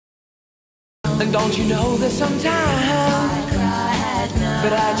And don't you know that sometimes I cry at night,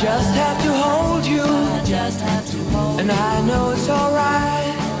 but I just have to hold you. I just have to hold you. And I know it's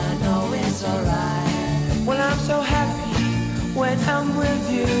alright. I know it's alright. Well, I'm so happy when I'm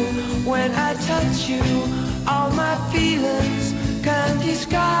with you. When I touch you, all my feelings can't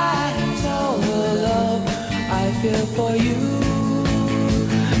disguise all the love I feel for you.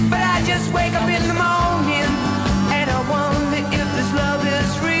 But I just wake up in the morning and I wonder if this love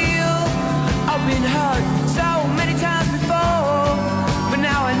is real. I've been hurt so many times before, but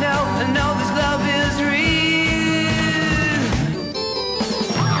now I know this love is real.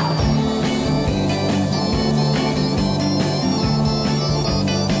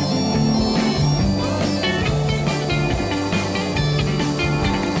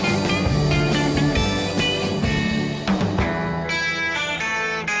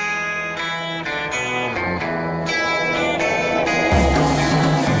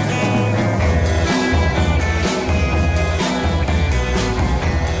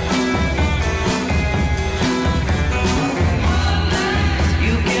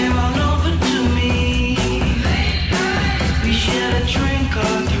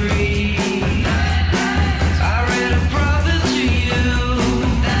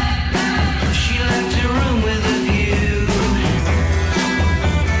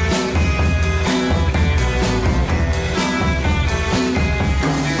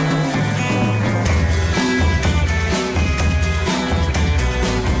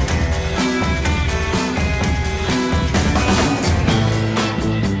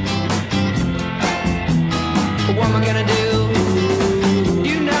 What am I gonna do?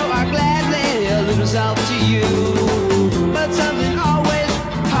 You know I gladly lose out to you, but something always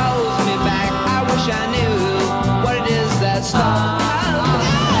holds me back. I wish I knew what it is that stops.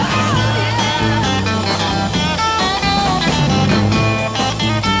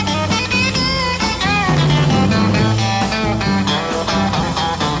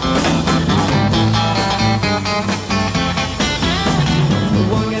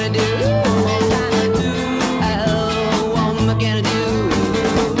 What am I gonna do?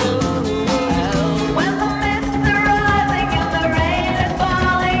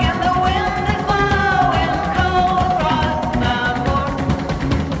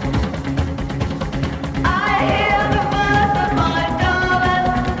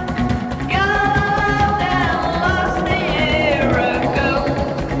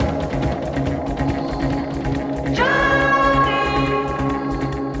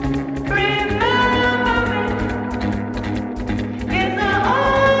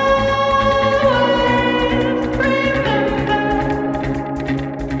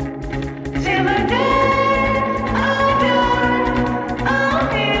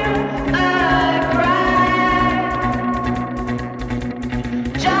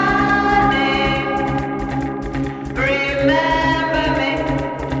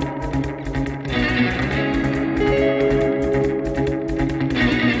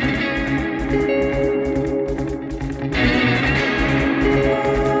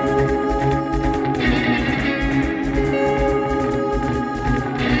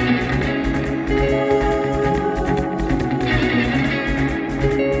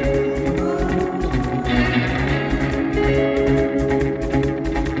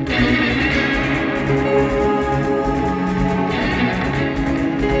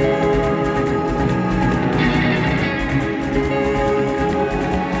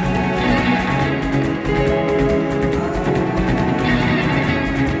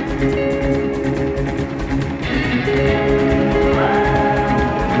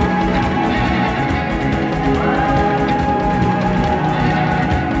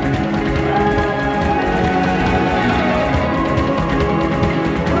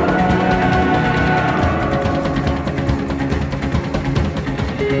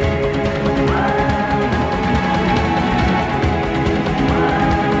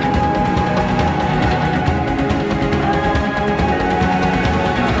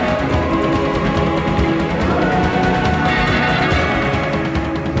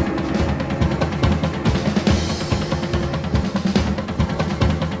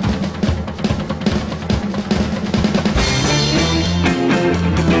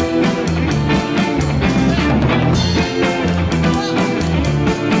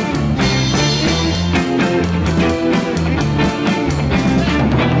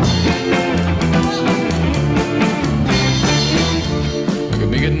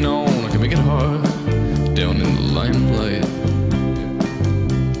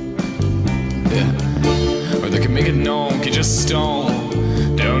 just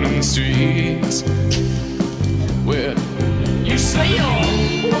stone down in the streets where you say,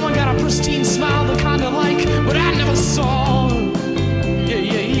 oh, woman got a pristine smile.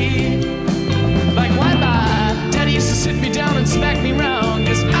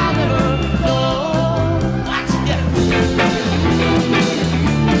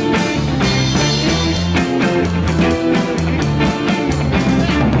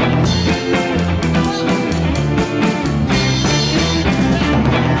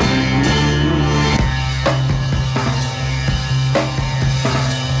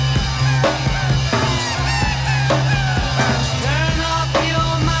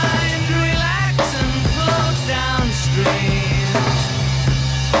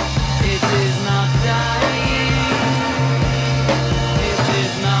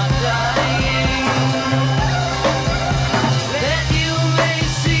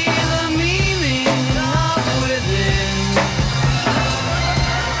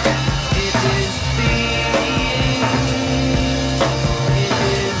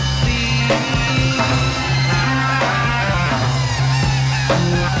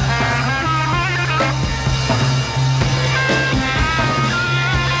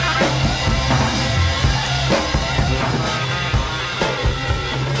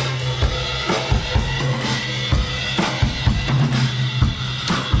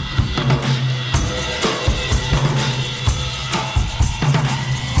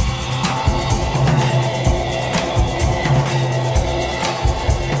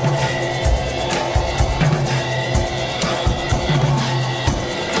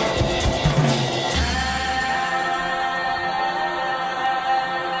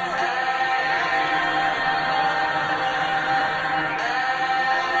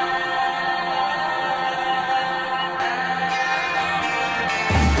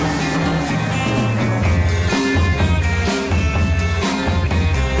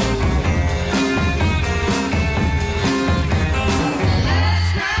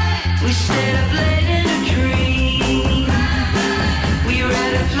 We stayed up late in a dream. We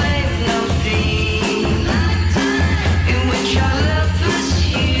read a play with no theme, in which our love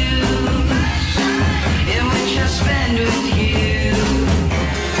pursued, in which I spend with you.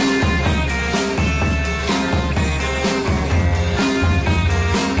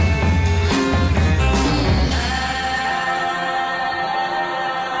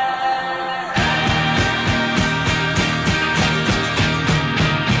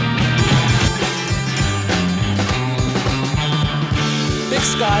 Big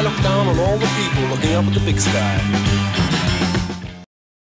sky looked down on all the people looking up at the big sky.